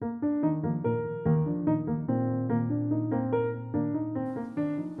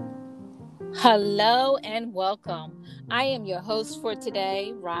Hello and welcome. I am your host for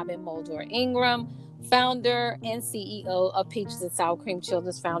today, Robin Mulder Ingram, founder and CEO of Peaches and Sour Cream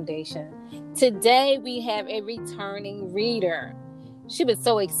Children's Foundation. Today we have a returning reader. She was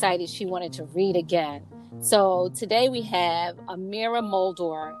so excited she wanted to read again. So today we have Amira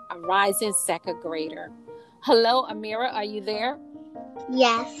Mulder, a rising second grader. Hello, Amira, are you there?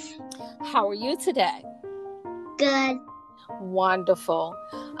 Yes. How are you today? Good. Wonderful.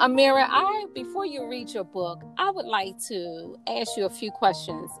 Amira, before you read your book, I would like to ask you a few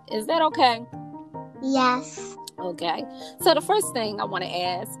questions. Is that okay? Yes. Okay. So the first thing I want to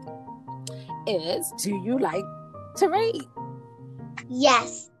ask is, do you like to read?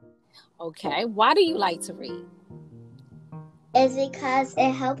 Yes. Okay. Why do you like to read? It's because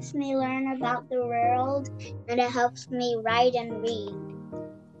it helps me learn about the world and it helps me write and read.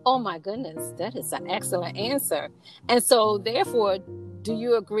 Oh my goodness, that is an excellent answer. And so therefore, do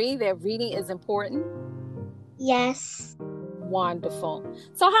you agree that reading is important? Yes. Wonderful.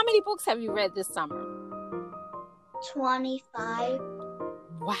 So how many books have you read this summer? 25.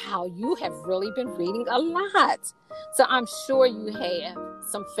 Wow, you have really been reading a lot. So I'm sure you have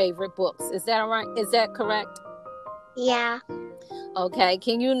some favorite books. Is that all right? Is that correct? Yeah. Okay.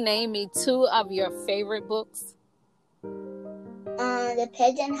 Can you name me two of your favorite books? The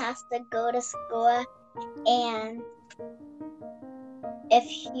pigeon has to go to school, and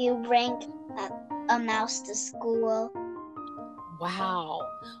if you bring a mouse to school. Wow.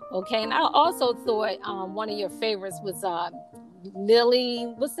 Okay. And I also thought one of your favorites was Lily.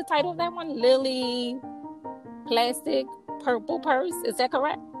 What's the title of that one? Lily Plastic Purple Purse. Is that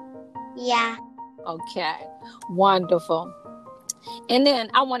correct? Yeah. Okay. Wonderful. And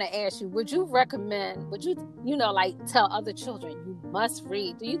then I want to ask you, would you tell other children you must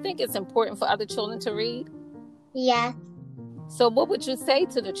read? Do you think it's important for other children to read? Yes. So what would you say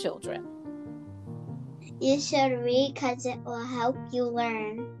to the children? You should read because it will help you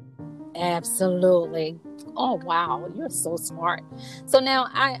learn. Absolutely. Oh, wow. You're so smart. So now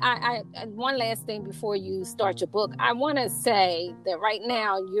I one last thing before you start your book. I want to say that right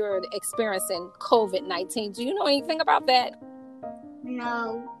now you're experiencing COVID-19. Do you know anything about that?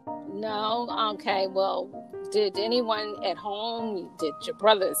 No. No? Okay. Well, did anyone at home, did your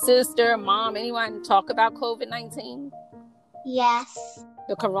brother and sister, mom, anyone talk about COVID-19? Yes.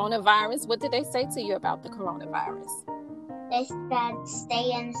 The coronavirus? What did they say to you about the coronavirus? They said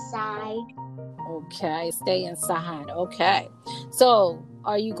stay inside. Okay, stay inside. Okay. So,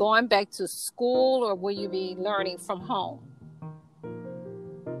 are you going back to school or will you be learning from home?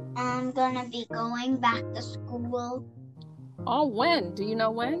 I'm gonna be going back to school. Oh, when? Do you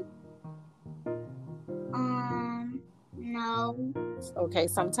know when? No. Okay,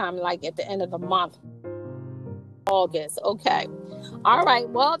 sometime like at the end of the month, August. Okay. All right.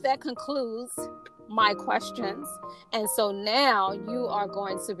 Well, that concludes my questions. And so now you are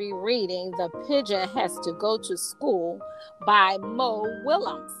going to be reading The Pigeon Has to Go to School by Mo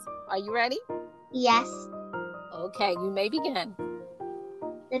Willems. Are you ready? Yes. Okay, you may begin.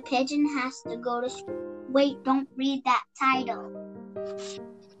 The pigeon has to go to school. Wait, don't read that title.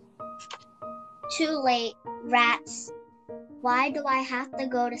 Too late, rats. Why do I have to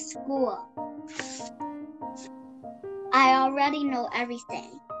go to school? I already know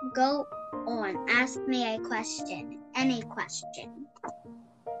everything. Go on, ask me a question. Any question.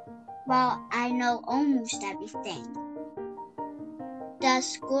 Well, I know almost everything. Does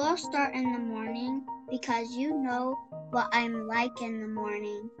school start in the morning? Because you know what I'm like in the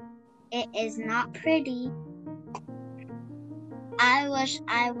morning. It is not pretty. I wish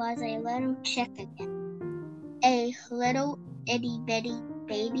I was a little chick again. A little itty bitty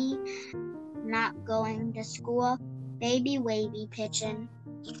baby not going to school. Baby wavy pigeon.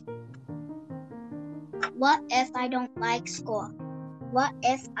 What if I don't like school? What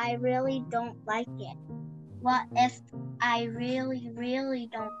if I really don't like it? What if I really, really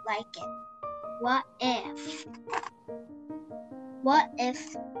don't like it? What if? What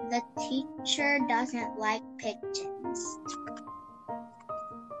if the teacher doesn't like pigeons?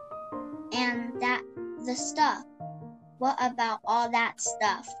 And the stuff. What about all that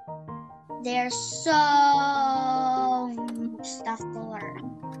stuff? There's so much stuff to learn.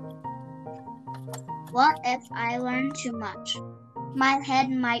 What if I learn too much? My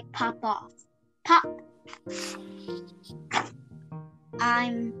head might pop off. Pop!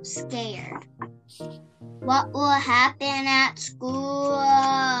 I'm scared. What will happen at school?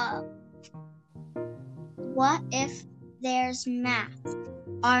 What if there's math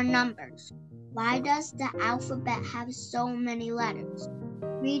or numbers? Why does the alphabet have so many letters?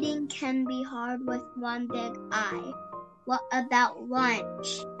 Reading can be hard with one big eye. What about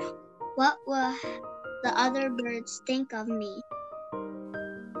lunch? What will the other birds think of me?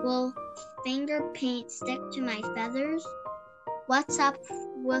 Will finger paint stick to my feathers? What's up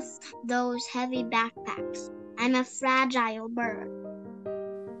with those heavy backpacks? I'm a fragile bird.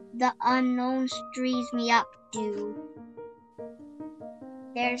 The unknown strees me up, dude.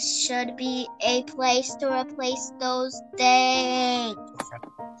 There should be a place to replace those things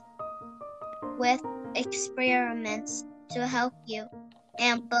with experiments to help you,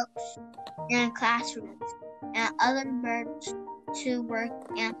 and books and classrooms, and other birds to work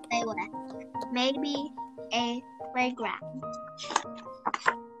and play with. Maybe a playground.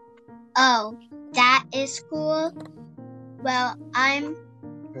 Oh, that is cool. Well,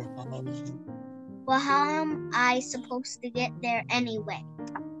 how am I supposed to get there anyway?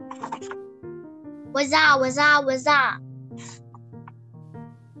 Wazah, wazah, wazah.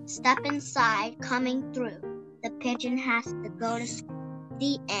 Step inside, coming through. The pigeon has to go to school.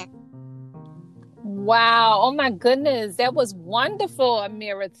 The end. Wow. Oh my goodness. That was wonderful,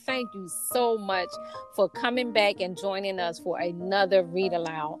 Amira. Thank you so much for coming back and joining us for another read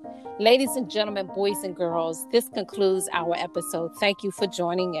aloud. Ladies and gentlemen, boys and girls, this concludes our episode. Thank you for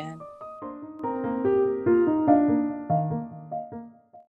joining in.